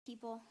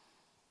people.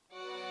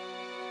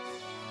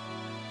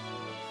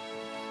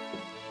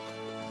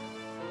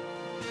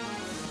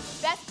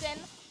 Bespin,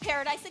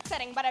 paradise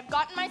exciting, but I've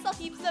gotten myself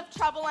heaps of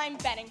trouble, I'm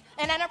betting.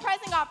 An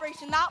enterprising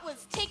operation that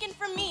was taken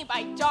from me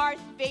by Darth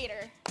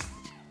Vader.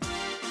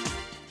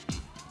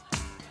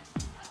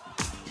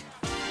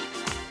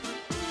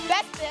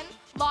 Bespin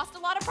lost a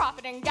lot of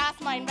profit and gas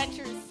mine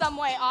ventures some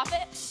way off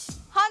it.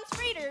 Hans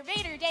Vader,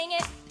 dang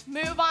it,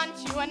 move on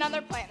to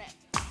another planet.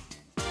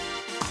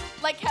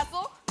 Like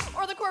Kessel,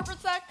 or the corporate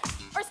sec,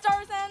 or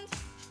Star's End,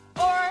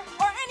 or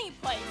any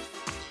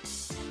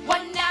place.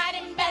 One night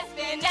in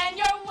Bespin and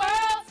your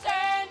world's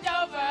turned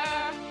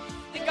over.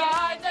 The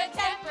guards are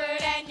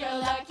tempered and your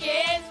luck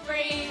is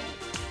free.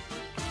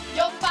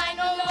 You'll find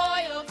no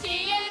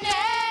loyalty in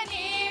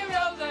any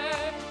rover,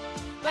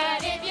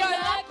 but if you're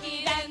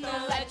lucky then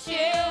they'll let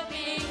you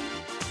be.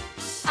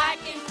 I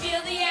can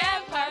feel the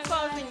empire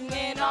closing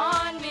in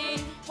on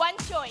me. One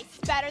choice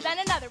better than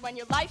another when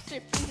your life's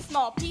stripped into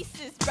small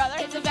pieces, brother.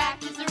 It's a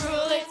fact, it's a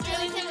rule, it's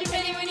really such a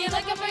pity when you're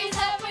looking for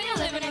yourself when you're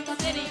living in the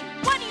city.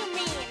 What do you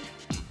mean?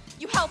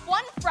 You help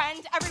one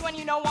friend, everyone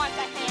you know wants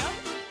a hand?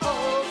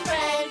 Old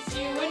friends,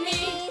 you and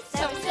me,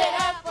 some set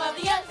up while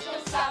the others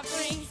will stop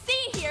free.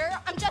 See here,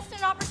 I'm just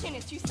an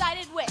opportunist who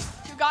sided with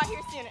who got here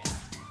soonest.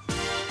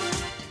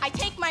 I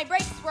take my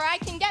breaks where I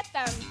can get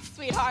them,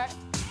 sweetheart.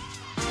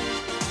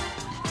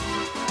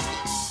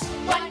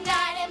 One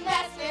night